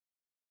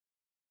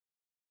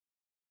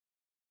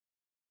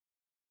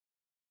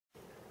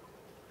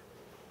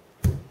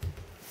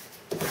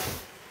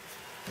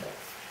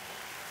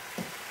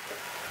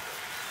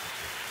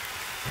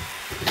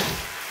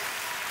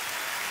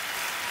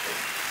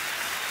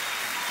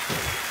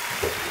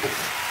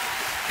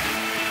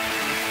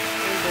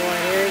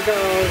he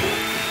goes.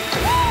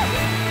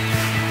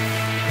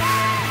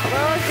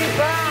 Rosie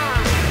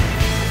Bob!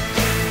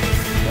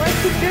 What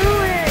you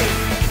doing?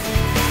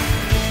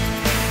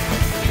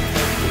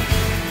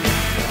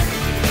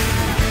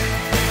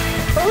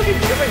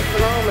 Rosie's giving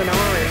Jerome an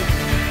orange.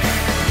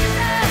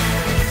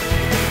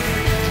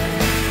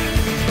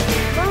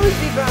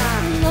 Rosie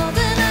Bob! More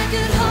than I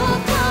could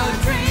hope or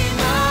dream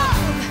of.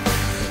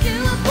 You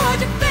look for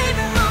your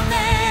baby on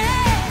there.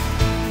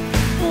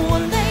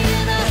 One day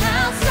in a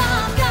house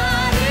of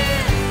God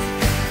is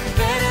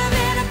better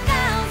than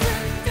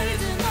 1,000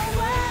 days in the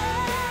West.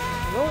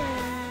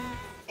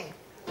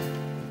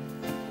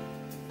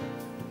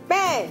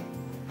 Bang!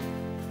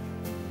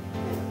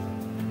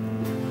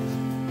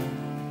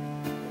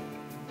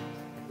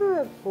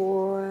 Good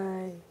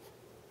boy.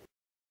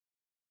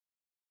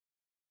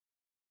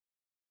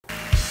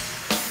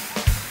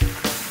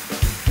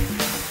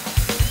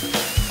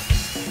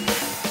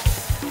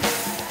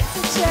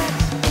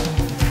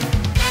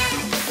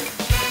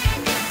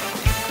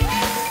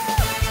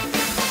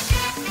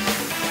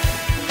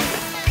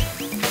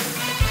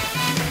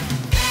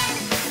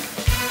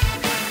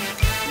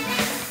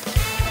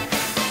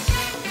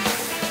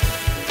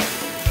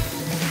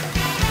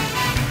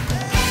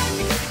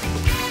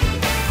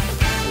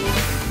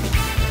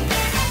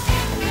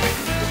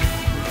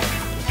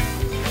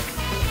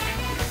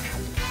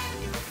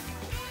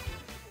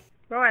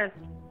 Boaz,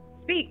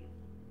 speak.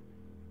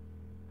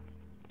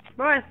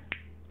 Boaz,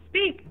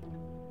 speak.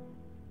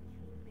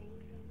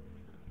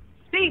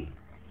 Speak.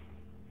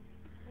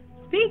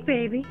 Speak,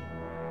 baby.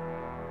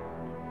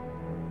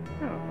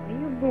 Oh,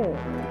 you boy.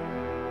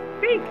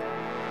 Speak.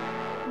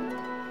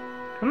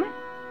 Come on,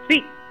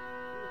 speak.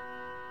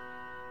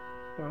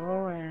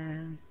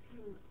 Boaz.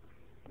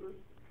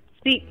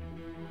 Speak.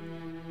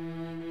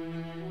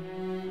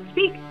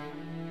 Speak.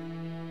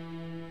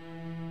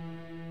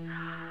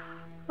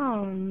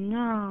 Oh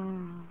no.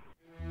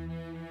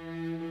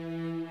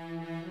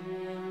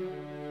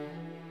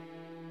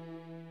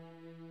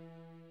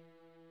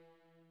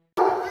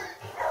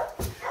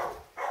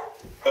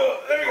 Oh,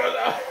 there we go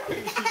now.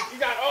 You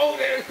got old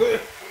there. Good.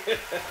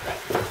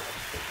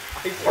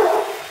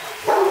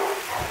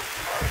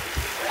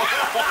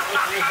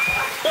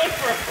 Good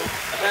for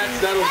him.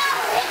 That'll.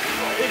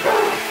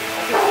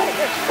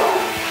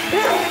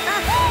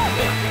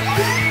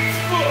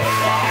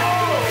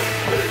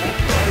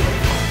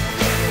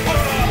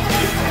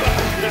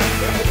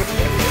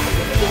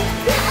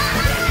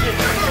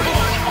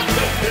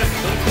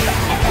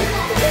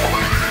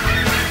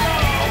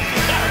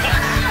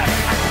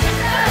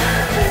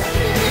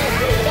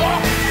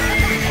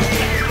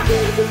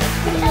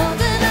 More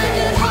than I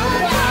could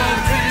hope or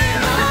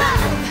dream of.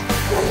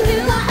 You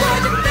look for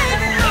your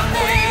baby on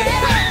there.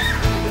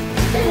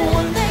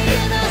 One day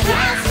in a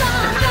house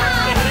of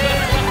God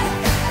is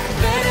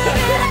better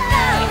than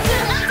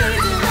 1,000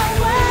 days in the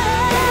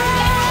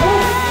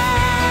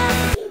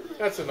West.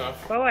 That's enough.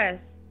 Boaz,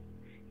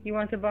 you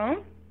want a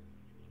bone?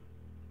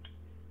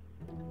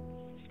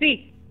 Speak.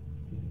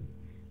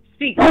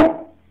 Speak.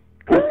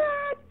 Good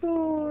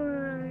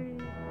boy.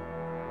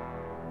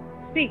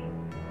 Speak.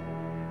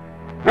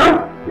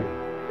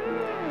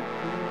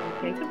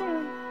 Take the bone.